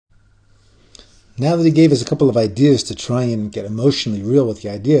Now that he gave us a couple of ideas to try and get emotionally real with the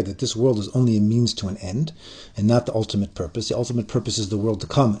idea that this world is only a means to an end and not the ultimate purpose. The ultimate purpose is the world to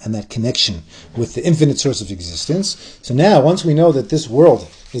come and that connection with the infinite source of existence. So now, once we know that this world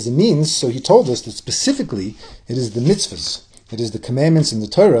is a means, so he told us that specifically it is the mitzvahs, it is the commandments in the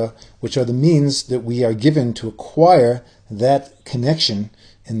Torah, which are the means that we are given to acquire that connection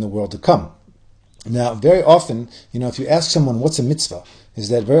in the world to come. Now, very often, if you ask someone what's a mitzvah, is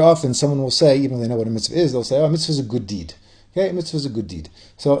that very often someone will say, even if they know what a mitzvah is, they'll say, a mitzvah is a good deed. Okay, a mitzvah is a good deed.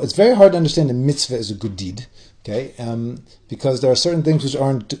 So it's very hard to understand a mitzvah is a good deed. Okay, because there are certain things which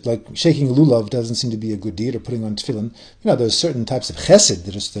aren't, like shaking a lulav doesn't seem to be a good deed, or putting on tefillin. There's certain types of chesed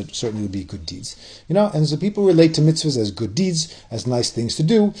that certainly would be good deeds. And so people relate to mitzvahs as good deeds, as nice things to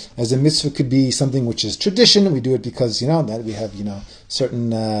do. As a mitzvah could be something which is tradition. We do it because that we have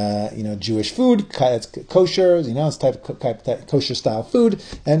certain Jewish food, it's kosher. It's type of kosher style food,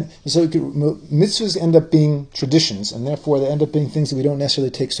 and so mitzvahs end up being traditions, and therefore they end up being things that we don't necessarily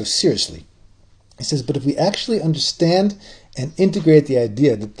take so seriously. He says, but if we actually understand and integrate the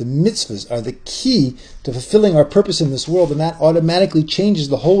idea that the mitzvahs are the key to fulfilling our purpose in this world, then that automatically changes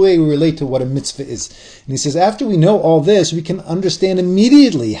the whole way we relate to what a mitzvah is. And he says, after we know all this, we can understand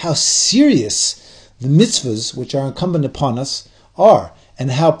immediately how serious the mitzvahs, which are incumbent upon us, are,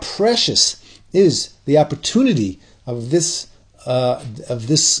 and how precious is the opportunity of this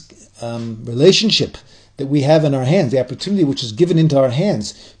relationship that we have in our hands, the opportunity which is given into our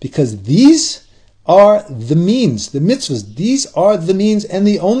hands, because these are the means, the mitzvahs, these are the means and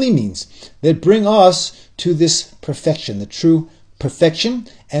the only means that bring us to this perfection, the true perfection,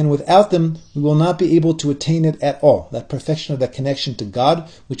 and without them we will not be able to attain it at all, that perfection of that connection to God,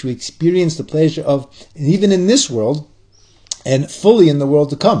 which we experience the pleasure of even in this world and fully in the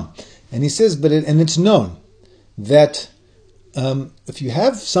world to come. And he says, it's known that if you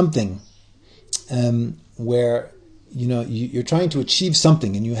have something where you're trying to achieve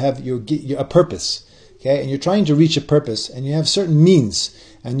something, and you have a purpose, okay, and you're trying to reach a purpose, and you have certain means,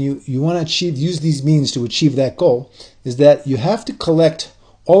 and you want to use these means to achieve that goal, is that you have to collect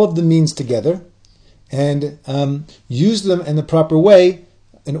all of the means together and use them in the proper way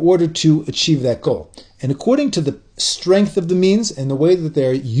in order to achieve that goal. And according to the strength of the means and the way that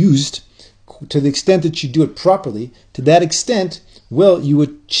they're used, to the extent that you do it properly, to that extent will you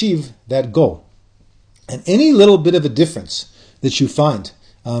achieve that goal. And any little bit of a difference that you find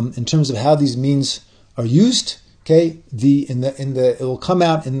in terms of how these means are used, okay, it will come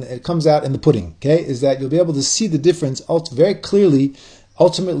out, and it comes out in the pudding. Okay, is that you'll be able to see the difference very clearly,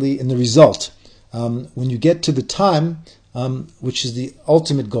 ultimately in the result when you get to the time, which is the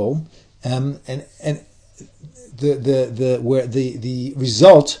ultimate goal, and the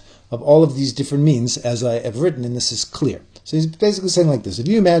result of all of these different means, as I have written, and this is clear. So he's basically saying like this: if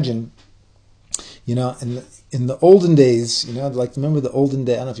you imagine, in the olden days, remember the olden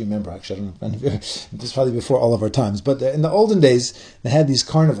day. I don't know if you remember. Actually, I don't know. This is probably before all of our times. But in the olden days, they had these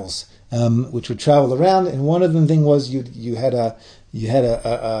carnivals, which would travel around, and one of the thing was you had a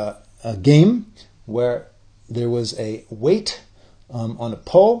game where there was a weight on a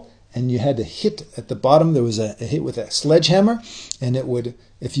pole, and you had to hit at the bottom. There was a hit with a sledgehammer, and it would,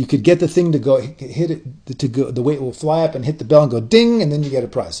 if you could get the thing to go hit it, the weight will fly up and hit the bell and go ding, and then you get a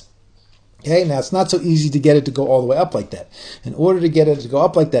prize. Okay, now it's not so easy to get it to go all the way up like that. In order to get it to go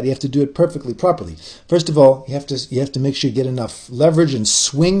up like that, you have to do it perfectly, properly. First of all, you have to make sure you get enough leverage and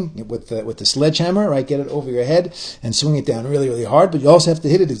swing with the sledgehammer, right? Get it over your head and swing it down really, really hard. But you also have to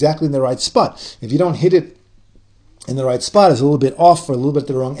hit it exactly in the right spot. If you don't hit it in the right spot, it's a little bit off or a little bit at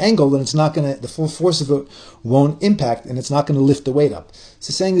the wrong angle, then it's not going to, the full force of it won't impact, and it's not going to lift the weight up.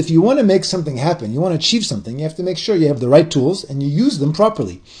 So saying if you want to make something happen, you want to achieve something, you have to make sure you have the right tools and you use them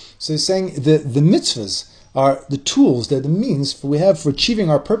properly. So he's saying the mitzvahs are the tools, they're the means we have for achieving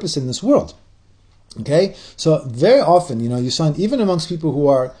our purpose in this world. Okay? So very often, you find, even amongst people who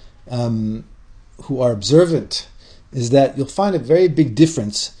are observant, is that you'll find a very big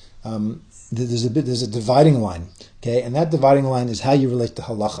difference. There's a dividing line, okay, and that dividing line is how you relate to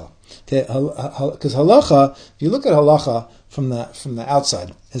halacha. Okay, because halacha, if you look at halacha from the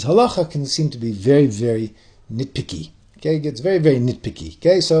outside, his halacha can seem to be very, very nitpicky. Okay, it gets very, very nitpicky.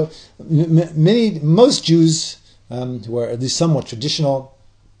 Okay, so most Jews who are at least somewhat traditional,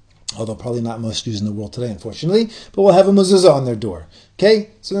 although probably not most Jews in the world today, unfortunately, but will have a mezuzah on their door.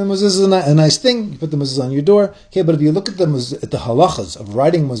 Okay, so the mezuzah is a nice thing. You put the mezuzah on your door. Okay, but if you look at the halachas of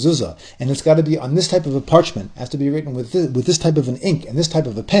writing mezuzah, and it's got to be on this type of a parchment, it has to be written with this type of an ink and this type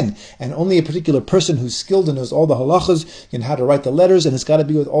of a pen, and only a particular person who's skilled and knows all the halachas and how to write the letters, and it's got to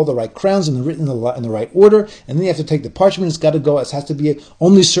be with all the right crowns and written in the right order. And then you have to take the parchment. It's got to go. It has to be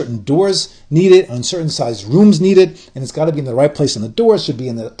only certain doors needed, and certain size rooms needed, and it's got to be in the right place on the door. It should be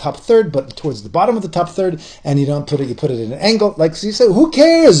in the top third, but towards the bottom of the top third, and you don't put it. You put it in an angle, like so you say. Who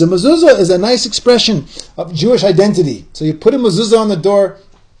cares? The mezuzah is a nice expression of Jewish identity. So you put a mezuzah on the door,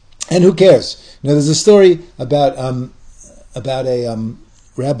 and who cares? There's a story about a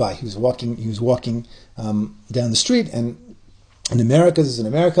rabbi. He was walking down the street, and this is in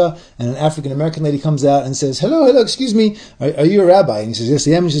America, and an African American lady comes out and says, "Hello, excuse me, are you a rabbi?" And he says, "Yes,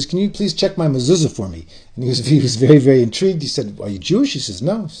 I am." And she says, "Can you please check my mezuzah for me?" And he was very, very intrigued. He said, "Are you Jewish?" She says,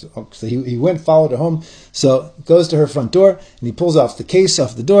 "No." So he went, followed her home. So goes to her front door, and he pulls off the case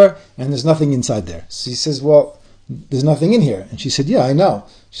off the door, and there's nothing inside there. So he says, "Well, there's nothing in here." And she said, "Yeah, I know."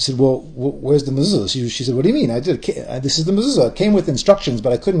 She said, "Well, where's the mezuzah?" She said, "What do you mean? This is the mezuzah. It came with instructions,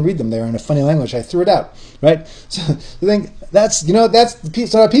 but I couldn't read them. They were in a funny language. I threw it out." Right? So I think that's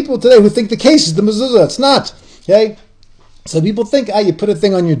people today who think the case is the mezuzah. It's not. Okay? So people think, you put a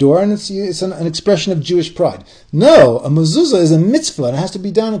thing on your door and it's an expression of Jewish pride. No, a mezuzah is a mitzvah and it has to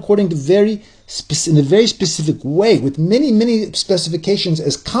be done according to in a very specific way, with many, many specifications,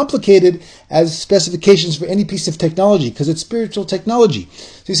 as complicated as specifications for any piece of technology, because it's spiritual technology.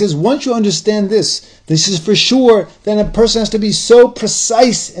 So he says, once you understand this is for sure, then a person has to be so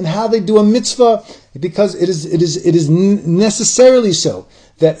precise in how they do a mitzvah, because it is necessarily so.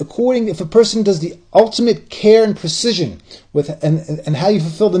 That if a person does the ultimate care and precision and how you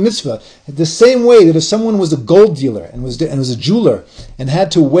fulfill the mitzvah, the same way that if someone was a gold dealer and was a jeweler and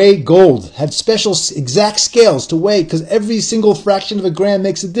had to weigh gold, had special exact scales to weigh, because every single fraction of a gram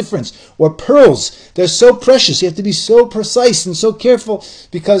makes a difference, or pearls, they're so precious, you have to be so precise and so careful,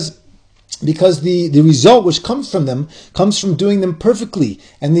 because the result which comes from them comes from doing them perfectly,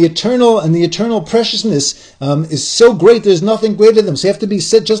 and the eternal preciousness is so great. There's nothing greater than them. So you have to be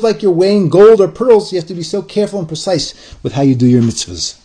just like you're weighing gold or pearls. You have to be so careful and precise with how you do your mitzvahs.